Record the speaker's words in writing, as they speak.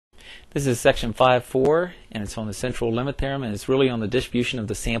This is section 5.4, and it's on the central limit theorem, and it's really on the distribution of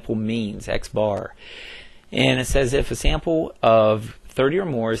the sample means, x bar. And it says if a sample of 30 or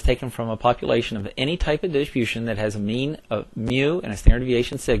more is taken from a population of any type of distribution that has a mean of mu and a standard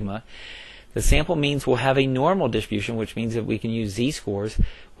deviation sigma, the sample means will have a normal distribution, which means that we can use z-scores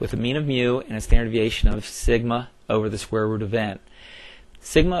with a mean of mu and a standard deviation of sigma over the square root of n.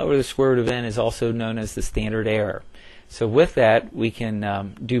 Sigma over the square root of n is also known as the standard error. So with that, we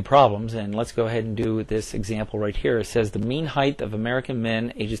can do problems, and let's go ahead and do this example right here. It says the mean height of American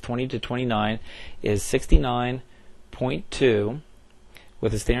men ages 20 to 29 is 69.2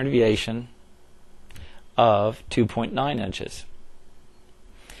 with a standard deviation of 2.9 inches.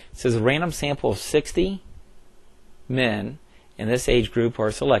 It says a random sample of 60 men in this age group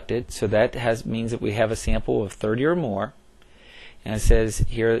are selected, so that means that we have a sample of 30 or more. And it says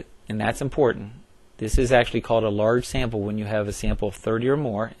here, and that's important, this is actually called a large sample when you have a sample of 30 or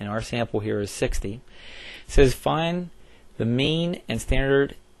more, and our sample here is 60. It says find the mean and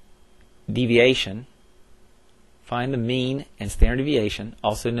standard deviation. Find the mean and standard deviation,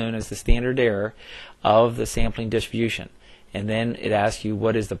 also known as the standard error, of the sampling distribution. And then it asks you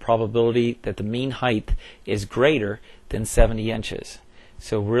what is the probability that the mean height is greater than 70 inches.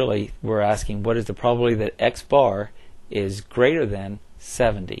 So really we're asking what is the probability that x bar is greater than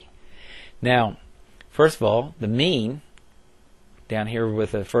 70. Now, first of all, the mean, down here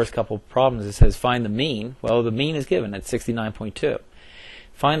with the first couple of problems, it says find the mean. Well, the mean is given at 69.2.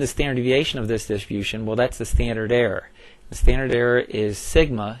 Find the standard deviation of this distribution. Well, that's the standard error. The standard error is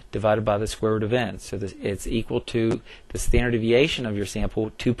sigma divided by the square root of n. So it's equal to the standard deviation of your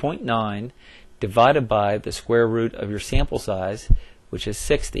sample, 2.9, divided by the square root of your sample size, which is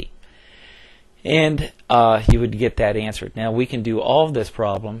 60. And you would get that answered. Now we can do all of this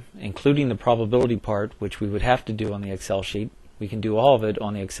problem, including the probability part, which we would have to do on the Excel sheet. We can do all of it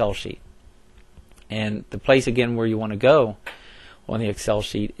on the Excel sheet. And the place again where you want to go on the Excel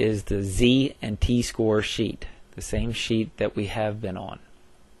sheet is the Z and T score sheet, the same sheet that we have been on.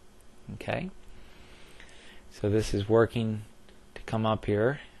 Okay? So this is working to come up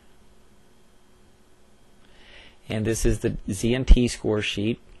here. And this is the Z and T score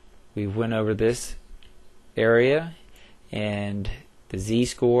sheet. We went over this area and the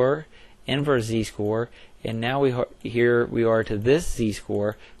z-score, inverse z-score, and now here we are to this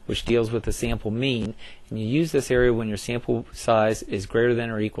z-score, which deals with the sample mean, and you use this area when your sample size is greater than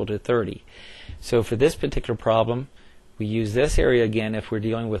or equal to 30. So for this particular problem, we use this area again if we're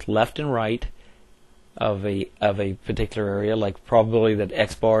dealing with left and right of a particular area, like probability that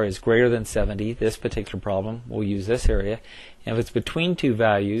x bar is greater than 70. This particular problem, we'll use this area. And if it's between two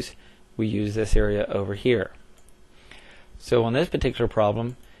values, we use this area over here. So on this particular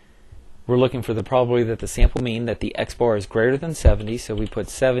problem, we're looking for the probability that the sample mean, that the x bar is greater than 70, so we put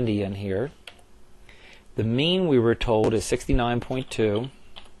 70 in here. The mean, we were told, is 69.2,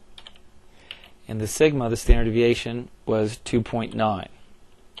 and the sigma, the standard deviation, was 2.9.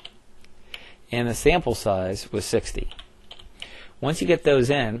 And the sample size was 60. Once you get those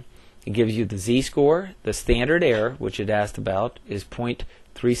in, it gives you the z-score. The standard error, which it asked about, is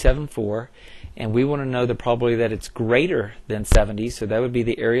 0.374, and we want to know the probability that it's greater than 70, so that would be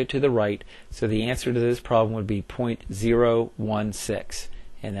the area to the right. So the answer to this problem would be 0.016,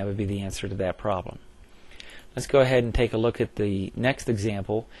 and that would be the answer to that problem. Let's go ahead and take a look at the next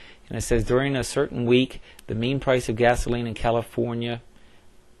example, and it says during a certain week the mean price of gasoline in California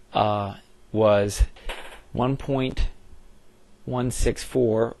was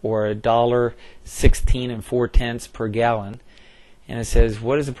 1.164, or $1.16 per gallon. And it says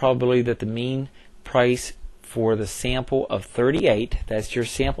what is the probability that the mean price for the sample of 38, that's your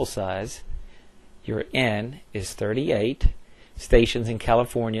sample size, your N is 38 stations in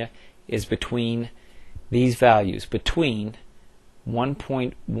California, is between these values, between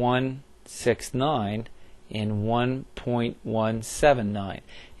 1.169 and 1.179.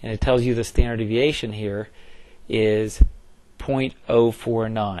 And it tells you the standard deviation here is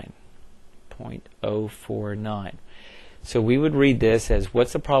 0.049. 0.049. So we would read this as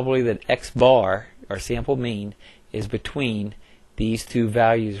what's the probability that x bar, our sample mean, is between these two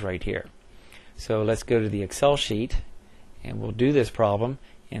values right here. So let's go to the Excel sheet and we'll do this problem.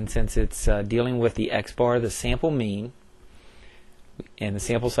 And since it's dealing with the x bar, the sample mean, and the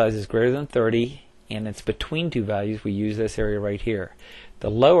sample size is greater than 30, and it's between two values, we use this area right here.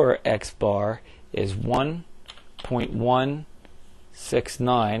 The lower x bar is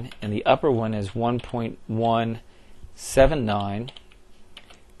 1.169, and the upper one is 1.179.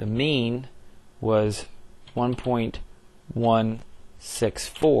 The mean was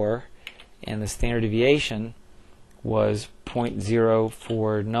 1.164, and the standard deviation was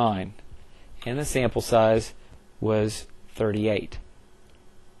 0.049. and the sample size was 38.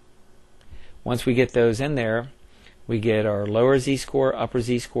 Once we get those in there, we get our lower z-score, upper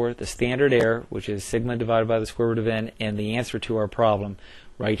z-score, the standard error, which is sigma divided by the square root of n, and the answer to our problem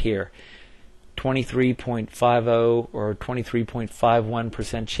right here. 23.50 or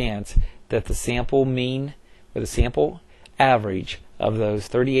 23.51% chance that the sample mean or the sample average of those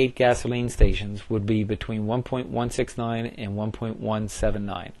 38 gasoline stations would be between 1.169 and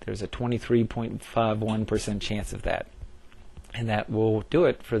 1.179. There's a 23.51% chance of that. And that will do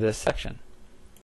it for this section.